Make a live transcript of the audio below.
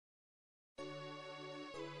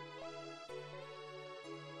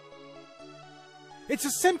It's a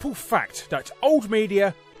simple fact that old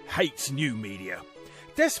media hates new media,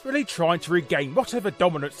 desperately trying to regain whatever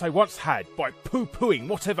dominance they once had by poo-pooing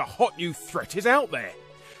whatever hot new threat is out there,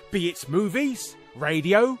 be it movies,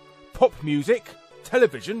 radio, pop music,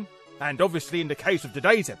 television, and obviously in the case of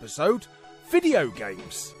today's episode, video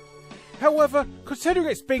games. However, considering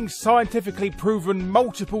it's been scientifically proven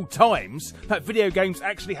multiple times that video games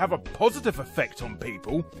actually have a positive effect on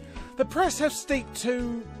people, the press have steeped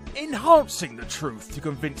to enhancing the truth to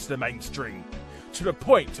convince the mainstream, to the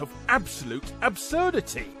point of absolute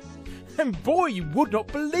absurdity. And boy, you would not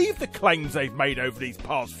believe the claims they've made over these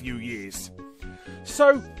past few years.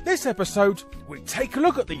 So, this episode, we take a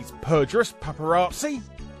look at these perjurous paparazzi,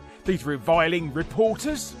 these reviling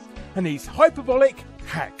reporters, and these hyperbolic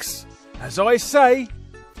hacks. As I say,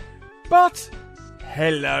 but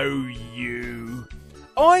hello you.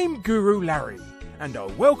 I'm Guru Larry, and I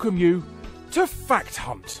welcome you to Fact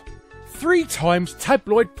Hunt. 3 times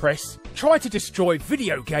tabloid press try to destroy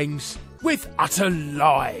video games with utter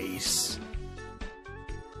lies.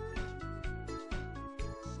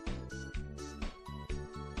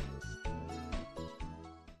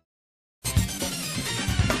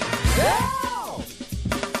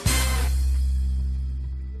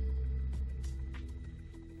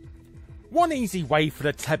 One easy way for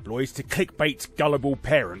the tabloids to clickbait gullible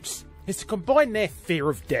parents is to combine their fear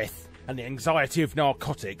of death and the anxiety of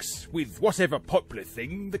narcotics with whatever popular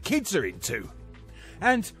thing the kids are into.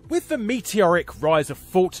 And with the meteoric rise of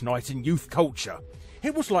Fortnite in youth culture,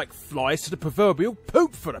 it was like flies to the proverbial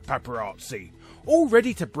poop for the paparazzi, all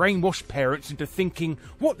ready to brainwash parents into thinking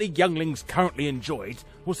what the younglings currently enjoyed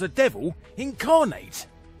was the devil incarnate.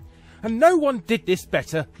 And no one did this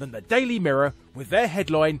better than the Daily Mirror with their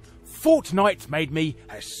headline, "Fortnite made me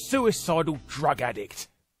a suicidal drug addict."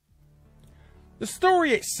 The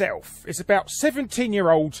story itself is about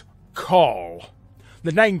 17-year-old Carl.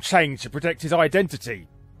 The name changed to protect his identity,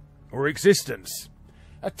 or existence.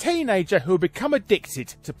 A teenager who had become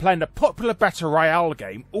addicted to playing a popular Battle Royale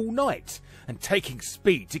game all night and taking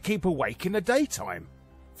speed to keep awake in the daytime.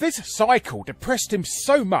 This cycle depressed him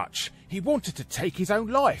so much he wanted to take his own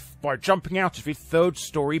life by jumping out of his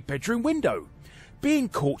 3rd-storey bedroom window, being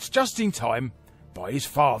caught just in time by his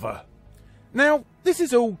father. Now, this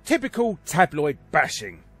is all typical tabloid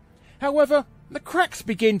bashing. However, the cracks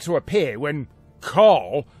begin to appear when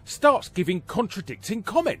Carl starts giving contradicting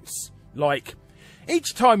comments, like,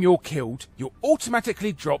 each time you're killed, you're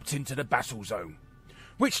automatically dropped into the battle zone,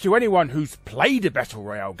 which to anyone who's played a Battle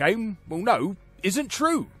Royale game will know isn't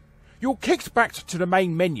true. You're kicked back to the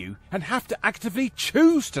main menu and have to actively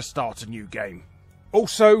choose to start a new game.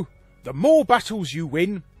 Also, the more battles you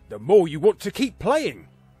win, the more you want to keep playing.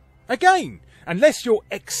 Again, unless you're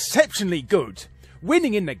exceptionally good,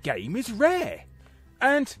 winning in the game is rare.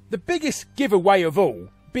 And the biggest giveaway of all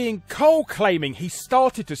being Carl claiming he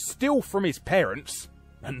started to steal from his parents,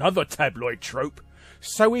 another tabloid trope,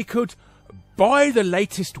 so he could buy the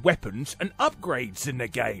latest weapons and upgrades in the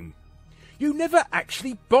game. You never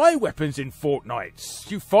actually buy weapons in Fortnite,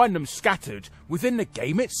 you find them scattered within the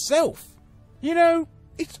game itself. You know,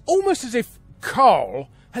 it's almost as if Carl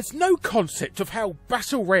has no concept of how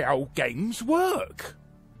Battle Royale games work.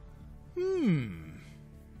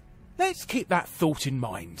 Let's keep that thought in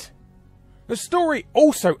mind. The story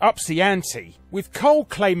also ups the ante, with Carl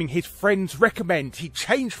claiming his friends recommend he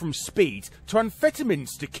change from speed to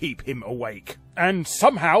amphetamines to keep him awake. And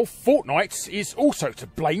somehow Fortnite is also to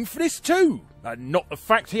blame for this too, and not the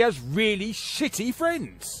fact he has really shitty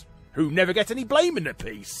friends, who never get any blame in the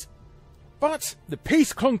piece. But the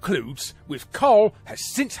piece concludes with Carl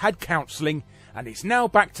has since had counselling and is now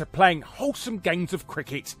back to playing wholesome games of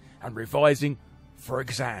cricket and revising for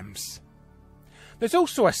exams. There's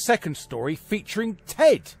also a second story featuring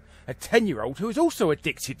Ted, a 10-year-old who is also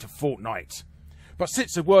addicted to Fortnite. But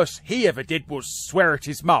since the worst he ever did was swear at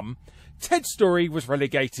his mum, Ted's story was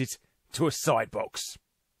relegated to a side box.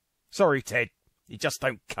 Sorry Ted, you just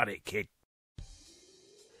don't cut it, kid.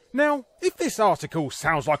 Now, if this article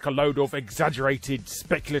sounds like a load of exaggerated,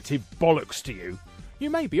 speculative bollocks to you, you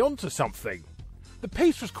may be onto something. The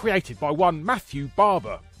piece was created by one Matthew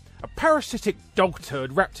Barber, a parasitic dog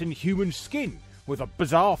turd wrapped in human skin, with a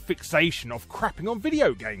bizarre fixation of crapping on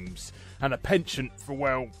video games, and a penchant for,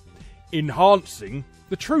 well, enhancing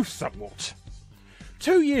the truth somewhat.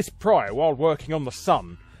 2 years prior, while working on The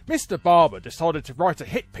Sun, Mr. Barber decided to write a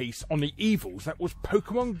hit piece on the evils that was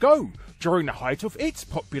Pokemon Go during the height of its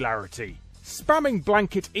popularity, spamming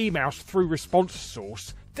blanket emails through response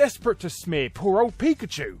source, desperate to smear poor old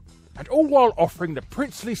Pikachu, and all while offering the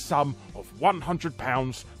princely sum of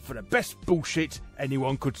 £100 for the best bullshit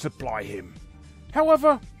anyone could supply him.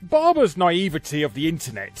 However, Barber's naivety of the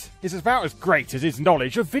internet is about as great as his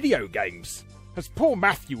knowledge of video games, as poor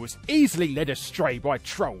Matthew was easily led astray by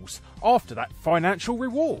trolls after that financial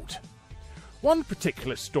reward. One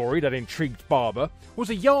particular story that intrigued Barber was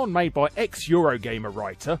a yarn made by ex-Eurogamer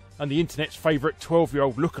writer and the internet's favourite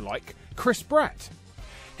 12-year-old lookalike, Chris Bratt.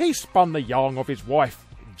 He spun the yarn of his wife,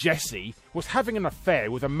 Jessie, was having an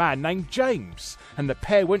affair with a man named James, and the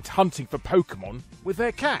pair went hunting for Pokemon with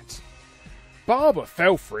their cat. Barber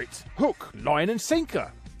fell for it, hook, line and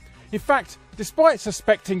sinker. In fact, despite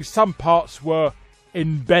suspecting some parts were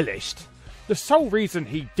embellished, the sole reason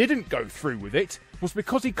he didn't go through with it was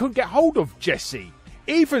because he couldn't get hold of Jessie,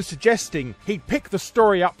 even suggesting he'd pick the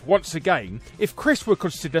story up once again if Chris would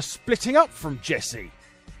consider splitting up from Jessie.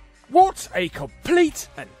 What a complete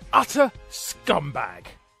and utter scumbag!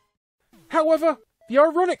 However, the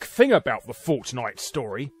ironic thing about the Fortnite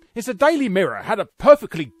story is the Daily Mirror had a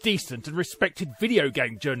perfectly decent and respected video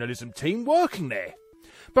game journalism team working there,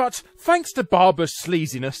 but thanks to Barber's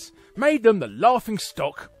sleaziness, made them the laughing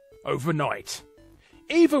stock overnight.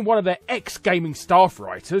 Even one of their ex-gaming staff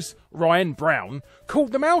writers, Ryan Brown,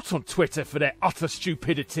 called them out on Twitter for their utter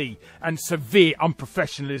stupidity and severe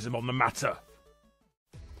unprofessionalism on the matter.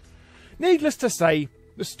 Needless to say,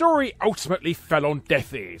 the story ultimately fell on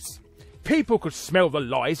deaf ears. People could smell the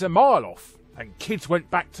lies a mile off, and kids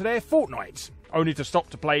went back to their Fortnite, only to stop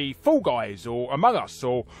to play Fall Guys or Among Us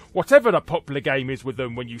or whatever the popular game is with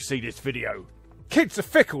them when you see this video. Kids are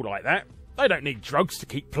fickle like that. They don't need drugs to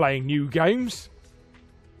keep playing new games.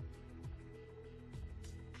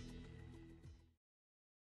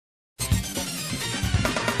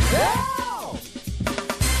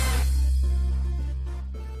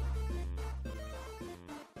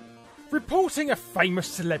 Reporting a famous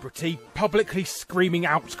celebrity publicly screaming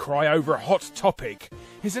outcry over a hot topic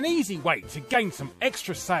is an easy way to gain some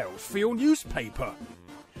extra sales for your newspaper.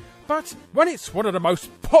 But when it's one of the most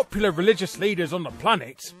popular religious leaders on the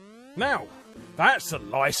planet, now, that's a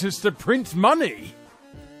license to print money.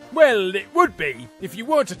 Well, it would be if you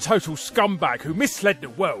weren't a total scumbag who misled the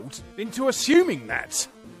world into assuming that.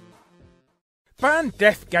 Ban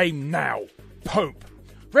death game now, Pope.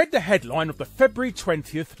 Read the headline of the February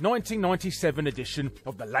 20th, 1997 edition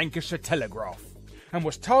of the Lancashire Telegraph, and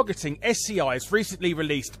was targeting SCI's recently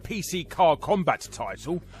released PC car combat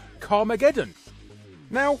title, Carmageddon.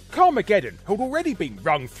 Now, Carmageddon had already been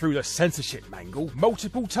rung through the censorship mangle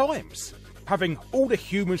multiple times, having all the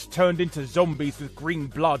humans turned into zombies with green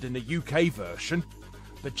blood in the UK version,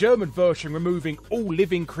 the German version removing all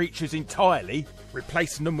living creatures entirely,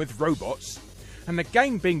 replacing them with robots, and the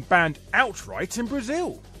game being banned outright in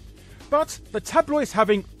Brazil. But the tabloids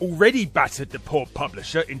having already battered the poor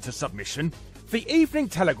publisher into submission, the Evening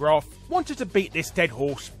Telegraph wanted to beat this dead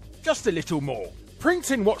horse just a little more,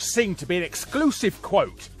 printing what seemed to be an exclusive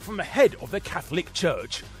quote from the head of the Catholic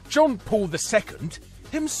Church, John Paul II,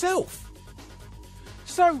 himself.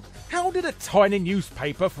 So, how did a tiny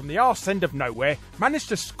newspaper from the arse end of nowhere manage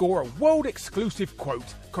to score a world-exclusive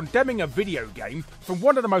quote condemning a video game from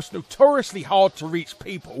one of the most notoriously hard-to-reach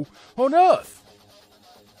people on Earth?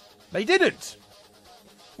 They didn't.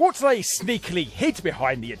 What they sneakily hid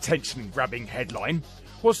behind the attention-grabbing headline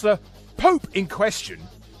was the Pope in question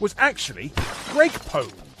was actually Greg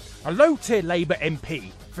Pope, a low-tier Labour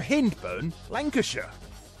MP for Hindburn, Lancashire.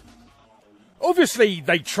 Obviously,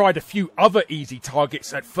 they tried a few other easy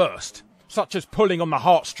targets at first, such as pulling on the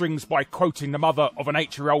heartstrings by quoting the mother of an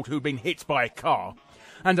 8-year-old who'd been hit by a car,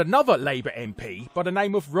 and another Labour MP by the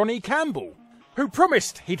name of Ronnie Campbell, who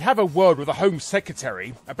promised he'd have a word with the Home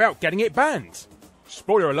Secretary about getting it banned.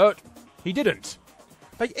 Spoiler alert, he didn't.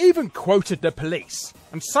 They even quoted the police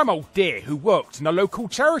and some old dear who worked in a local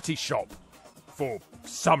charity shop. For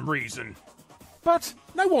some reason. But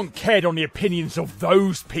no one cared on the opinions of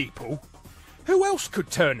those people. Who else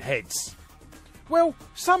could turn heads? Well,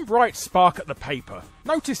 some bright spark at the paper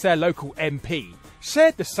noticed their local MP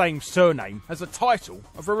shared the same surname as the title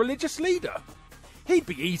of a religious leader. He'd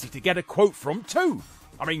be easy to get a quote from too.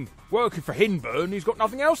 I mean, working for Hindburn, he's got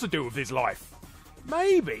nothing else to do with his life.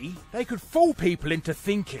 Maybe they could fool people into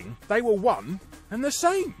thinking they were one and the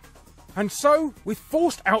same. And so, with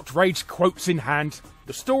forced outrage quotes in hand,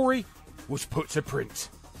 the story was put to print.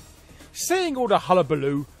 Seeing all the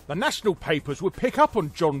hullabaloo, the national papers would pick up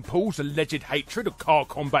on John Paul's alleged hatred of car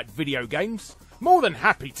combat video games, more than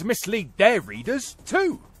happy to mislead their readers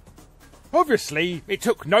too. Obviously, it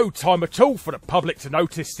took no time at all for the public to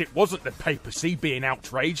notice it wasn't the papacy being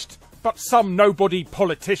outraged, but some nobody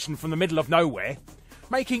politician from the middle of nowhere,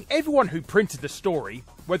 making everyone who printed the story,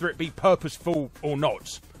 whether it be purposeful or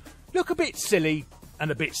not, look a bit silly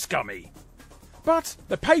and a bit scummy. But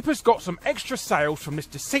the papers got some extra sales from this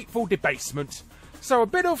deceitful debasement, so a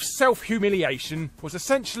bit of self-humiliation was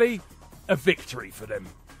essentially a victory for them.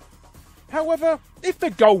 However, if the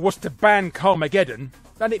goal was to ban Carmageddon,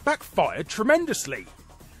 then it backfired tremendously.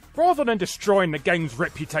 Rather than destroying the game's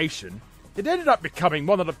reputation, it ended up becoming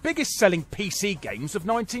one of the biggest selling PC games of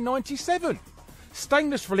 1997.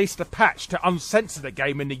 Stainless released a patch to uncensor the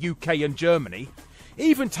game in the UK and Germany,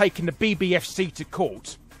 even taking the BBFC to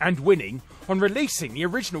court and winning on releasing the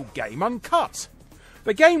original game uncut.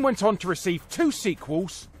 The game went on to receive 2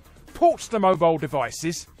 sequels, ports to mobile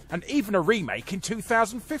devices, and even a remake in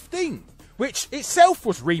 2015, which itself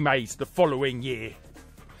was remade the following year.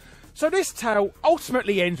 So this tale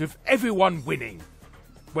ultimately ends with everyone winning.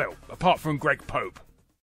 Well, apart from Greg Pope.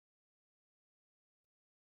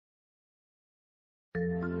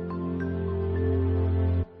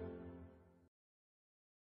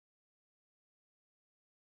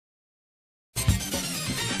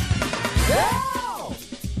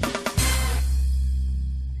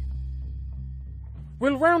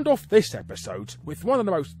 We'll round off this episode with one of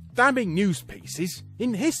the most damning news pieces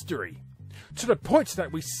in history, to the point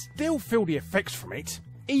that we still feel the effects from it,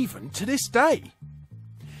 even to this day.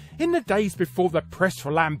 In the days before the press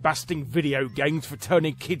were lambasting video games for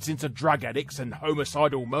turning kids into drug addicts and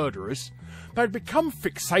homicidal murderers, they'd become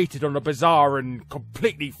fixated on a bizarre and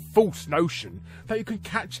completely false notion that you can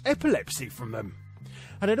catch epilepsy from them.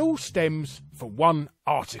 And it all stems from one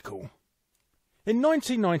article. In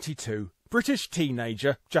 1992, British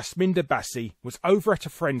teenager Jasminder Bassi was over at a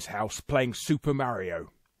friend's house playing Super Mario.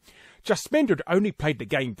 Jasminder had only played the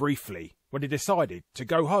game briefly when he decided to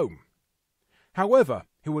go home. However,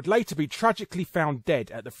 he would later be tragically found dead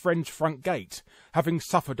at the friend's front gate, having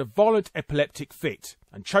suffered a violent epileptic fit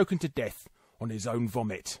and choking to death on his own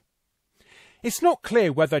vomit. It's not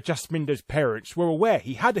clear whether Jasminder's parents were aware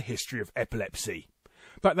he had a history of epilepsy,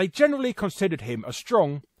 but they generally considered him a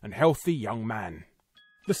strong and healthy young man.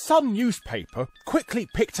 The Sun newspaper quickly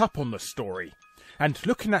picked up on the story, and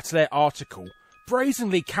looking at their article,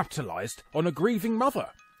 brazenly capitalised on a grieving mother,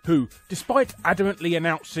 who, despite adamantly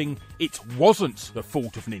announcing it wasn't the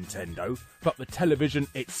fault of Nintendo, but the television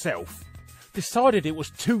itself, decided it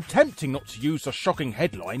was too tempting not to use the shocking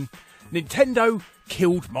headline, "Nintendo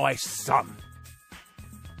killed my son."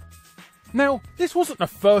 Now, this wasn't the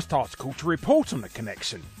first article to report on the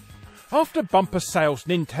connection. After bumper sales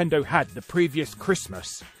Nintendo had the previous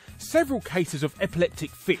Christmas, several cases of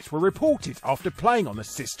epileptic fits were reported after playing on the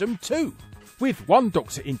system too, with one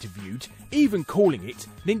doctor interviewed even calling it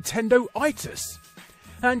Nintendo-itis.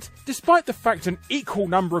 And despite the fact an equal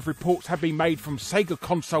number of reports had been made from Sega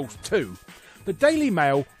consoles too, the Daily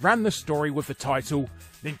Mail ran the story with the title,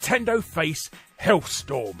 "Nintendo Face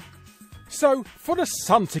Hellstorm." So, for the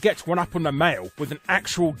Sun to get one up on the Mail with an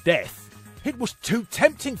actual death, it was too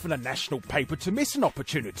tempting for the national paper to miss an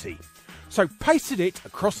opportunity, so pasted it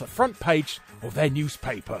across the front page of their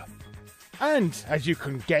newspaper. And, as you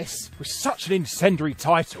can guess, with such an incendiary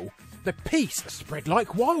title, the piece spread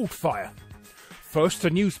like wildfire. First to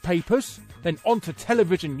newspapers, then onto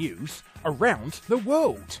television news around the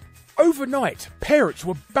world. Overnight, parents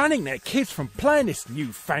were banning their kids from playing this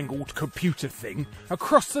newfangled computer thing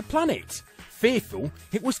across the planet, fearful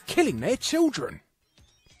it was killing their children.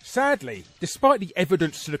 Sadly, despite the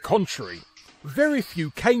evidence to the contrary, very few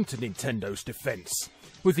came to Nintendo's defence,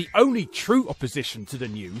 with the only true opposition to the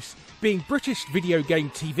news being British video game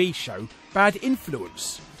TV show Bad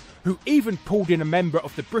Influence, who even pulled in a member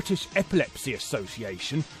of the British Epilepsy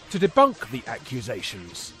Association to debunk the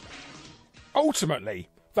accusations. Ultimately,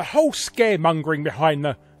 the whole scaremongering behind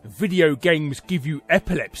the "video games give you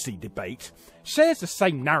epilepsy" debate shares the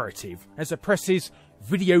same narrative as the press's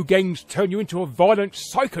 "video games turn you into a violent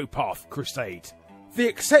psychopath" crusade. The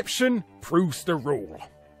exception proves the rule.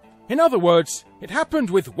 In other words, it happened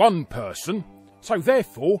with one person, so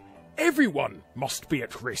therefore everyone must be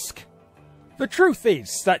at risk. The truth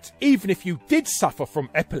is that even if you did suffer from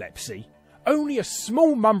epilepsy, only a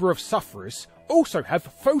small number of sufferers also have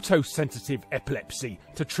photosensitive epilepsy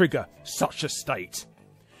to trigger such a state.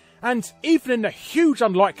 And even in the huge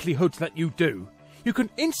unlikelihood that you do, you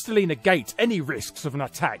can instantly negate any risks of an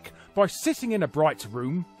attack by sitting in a bright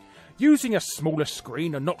room, using a smaller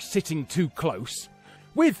screen and not sitting too close,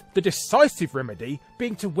 with the decisive remedy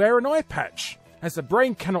being to wear an eye patch, as the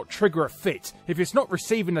brain cannot trigger a fit if it's not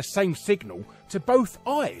receiving the same signal to both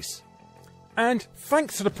eyes. And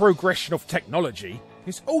thanks to the progression of technology,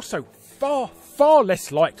 it's also far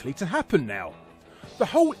less likely to happen now. The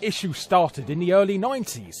whole issue started in the early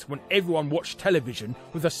 90s when everyone watched television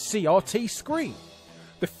with a CRT screen,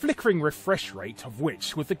 the flickering refresh rate of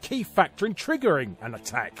which was the key factor in triggering an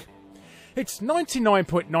attack. It's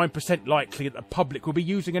 99.9% likely that the public will be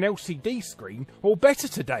using an LCD screen or better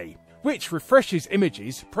today, which refreshes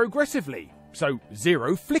images progressively, so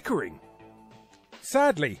zero flickering.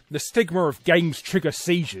 Sadly, the stigma of games trigger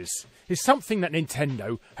seizures is something that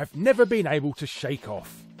Nintendo have never been able to shake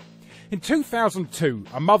off. In 2002,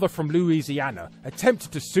 a mother from Louisiana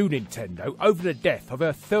attempted to sue Nintendo over the death of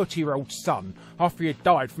her 30-year-old son after he had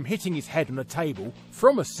died from hitting his head on a table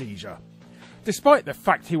from a seizure. Despite the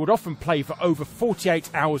fact he would often play for over 48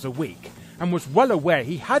 hours a week and was well aware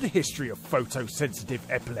he had a history of photosensitive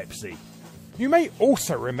epilepsy. You may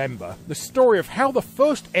also remember the story of how the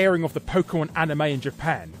first airing of the Pokemon anime in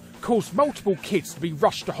Japan caused multiple kids to be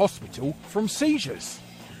rushed to hospital from seizures.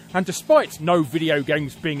 And despite no video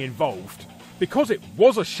games being involved, because it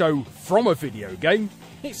was a show from a video game,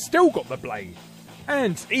 it still got the blame.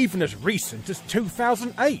 And even as recent as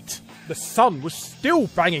 2008, The Sun was still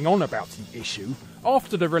banging on about the issue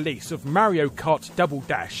after the release of Mario Kart Double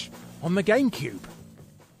Dash on the GameCube.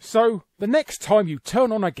 So, the next time you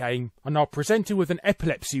turn on a game and are presented with an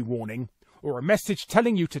epilepsy warning, or a message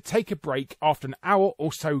telling you to take a break after an hour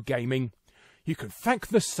or so gaming, you can thank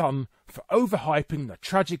The Sun for overhyping the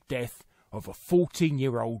tragic death of a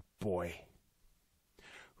 14-year-old boy.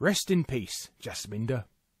 Rest in peace, Jasminda.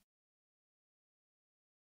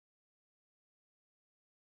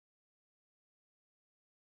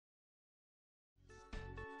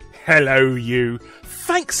 Hello you!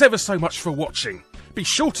 Thanks ever so much for watching. Be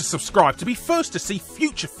sure to subscribe to be first to see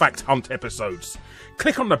future Fact Hunt episodes.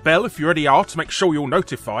 Click on the bell if you already are to make sure you're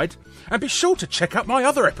notified, and be sure to check out my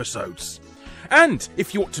other episodes. And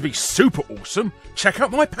if you want to be super awesome, check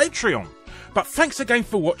out my Patreon. But thanks again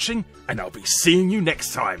for watching, and I'll be seeing you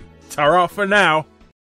next time. Ta-ra for now!